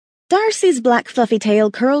Darcy's black fluffy tail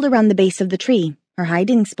curled around the base of the tree, her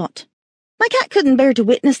hiding spot. My cat couldn't bear to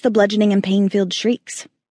witness the bludgeoning and pain-filled shrieks.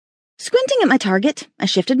 Squinting at my target, I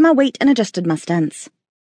shifted my weight and adjusted my stance.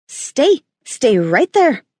 Stay right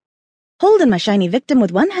there. Holding my shiny victim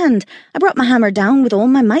with one hand, I brought my hammer down with all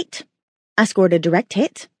my might. I scored a direct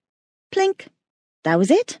hit. Plink. That was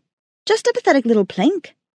it. Just a pathetic little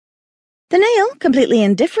plink. The nail, completely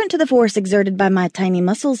indifferent to the force exerted by my tiny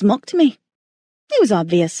muscles, mocked me. It was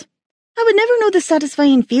obvious. I would never know the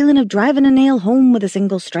satisfying feeling of driving a nail home with a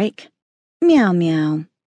single strike. Meow, meow.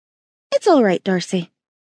 It's all right, Darcy.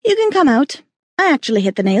 You can come out. I actually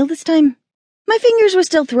hit the nail this time. My fingers were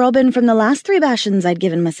still throbbing from the last 3 bashings I'd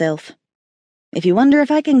given myself. If you wonder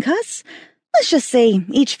if I can cuss, let's just say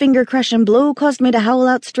each finger-crushing blow caused me to howl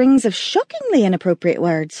out strings of shockingly inappropriate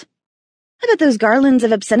words. I bet those garlands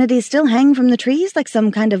of obscenity still hang from the trees like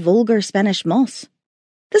some kind of vulgar Spanish moss.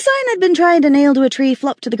 The sign I'd been trying to nail to a tree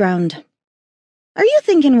flopped to the ground. Are you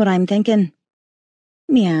thinking what I'm thinking?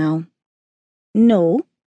 Meow. No,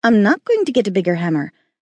 I'm not going to get a bigger hammer.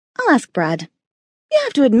 I'll ask Brad. You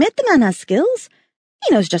have to admit the man has skills.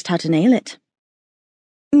 He knows just how to nail it.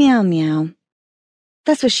 Meow, meow.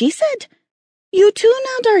 That's what she said. You too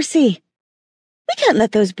now, Darcy. We can't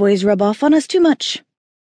let those boys rub off on us too much.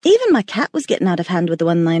 Even my cat was getting out of hand with the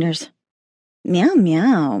one-liners. Meow,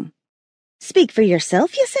 meow. Speak for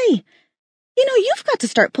yourself, you say. You know, you've got to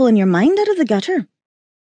start pulling your mind out of the gutter.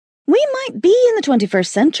 We might be in the 21st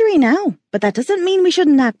century now, but that doesn't mean we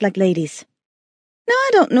shouldn't act like ladies. Now, I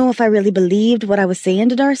don't know if I really believed what I was saying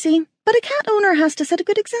to Darcy, but a cat owner has to set a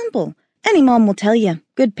good example. Any mom will tell you,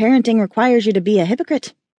 good parenting requires you to be a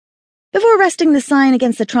hypocrite. Before resting the sign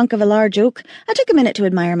against the trunk of a large oak, I took a minute to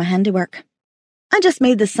admire my handiwork. I just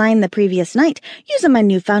made the sign the previous night, using my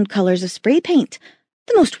newfound colours of spray paint.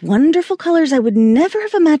 The most wonderful colours I would never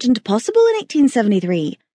have imagined possible in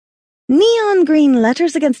 1873. Neon green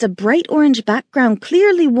letters against a bright orange background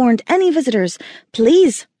clearly warned any visitors,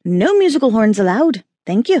 please, no musical horns allowed,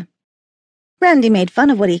 thank you. Randy made fun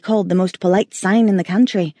of what he called the most polite sign in the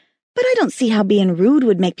country, but I don't see how being rude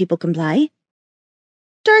would make people comply.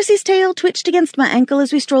 Darcy's tail twitched against my ankle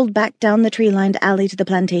as we strolled back down the tree-lined alley to the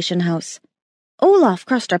plantation house. Olaf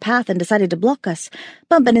crossed our path and decided to block us,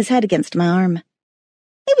 bumping his head against my arm.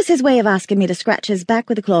 It was his way of asking me to scratch his back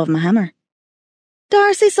with the claw of my hammer.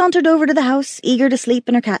 Darcy sauntered over to the house, eager to sleep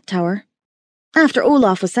in her cat tower. After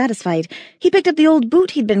Olaf was satisfied, he picked up the old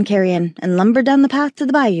boot he'd been carrying and lumbered down the path to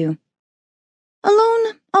the bayou.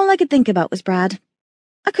 Alone, all I could think about was Brad.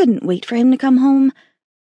 I couldn't wait for him to come home.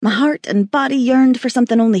 My heart and body yearned for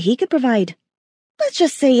something only he could provide. Let's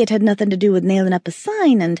just say it had nothing to do with nailing up a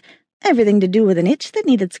sign and everything to do with an itch that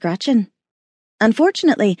needed scratching.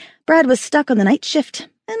 Unfortunately, Brad was stuck on the night shift,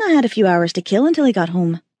 and I had a few hours to kill until he got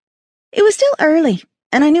home. It was still early,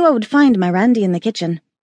 and I knew I would find my Randy in the kitchen.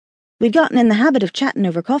 We'd gotten in the habit of chatting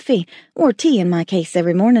over coffee, or tea in my case,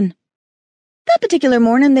 every morning. That particular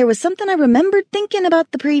morning there was something I remembered thinking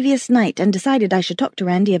about the previous night and decided I should talk to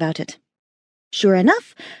Randy about it. Sure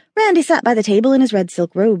enough, Randy sat by the table in his red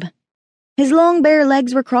silk robe. His long bare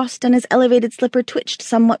legs were crossed and his elevated slipper twitched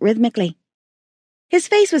somewhat rhythmically. His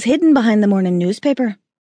face was hidden behind the morning newspaper.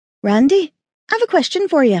 Randy, I have a question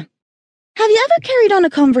for you. Have you ever carried on a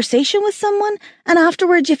conversation with someone and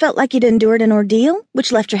afterwards you felt like you'd endured an ordeal,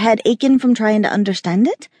 which left your head aching from trying to understand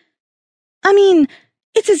it? I mean,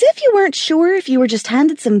 it's as if you weren't sure if you were just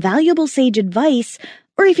handed some valuable sage advice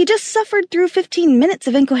or if you just suffered through 15 minutes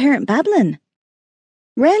of incoherent babbling.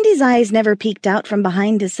 Randy's eyes never peeked out from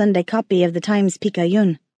behind his Sunday copy of the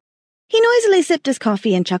Times-Picayune. He noisily sipped his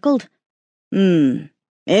coffee and chuckled.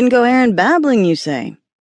 Incoherent babbling, you say?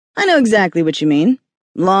 I know exactly what you mean.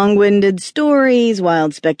 Long-winded stories,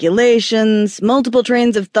 wild speculations, multiple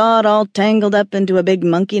trains of thought all tangled up into a big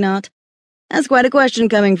monkey knot. That's quite a question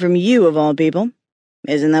coming from you, of all people.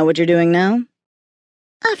 Isn't that what you're doing now?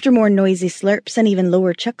 After more noisy slurps and even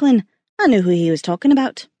lower chuckling, I knew who he was talking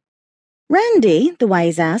about. Randy, the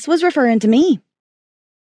wise ass, was referring to me.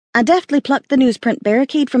 I deftly plucked the newsprint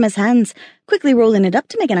barricade from his hands, quickly rolling it up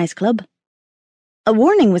to make a nice club. A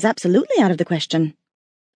warning was absolutely out of the question.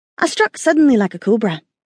 I struck suddenly like a cobra.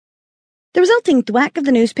 The resulting thwack of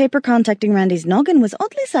the newspaper contacting Randy's noggin was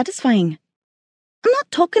oddly satisfying. I'm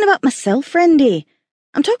not talking about myself, Randy.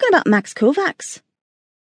 I'm talking about Max Kovacs.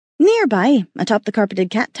 Nearby, atop the carpeted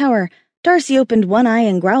cat tower, Darcy opened one eye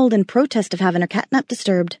and growled in protest of having her catnap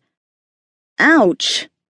disturbed. Ouch!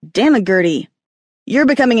 Damn it, Gertie. You're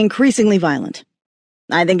becoming increasingly violent.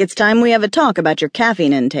 I think it's time we have a talk about your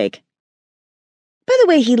caffeine intake. By the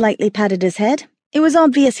way he lightly patted his head, it was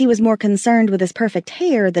obvious he was more concerned with his perfect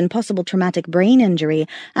hair than possible traumatic brain injury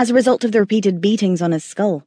as a result of the repeated beatings on his skull.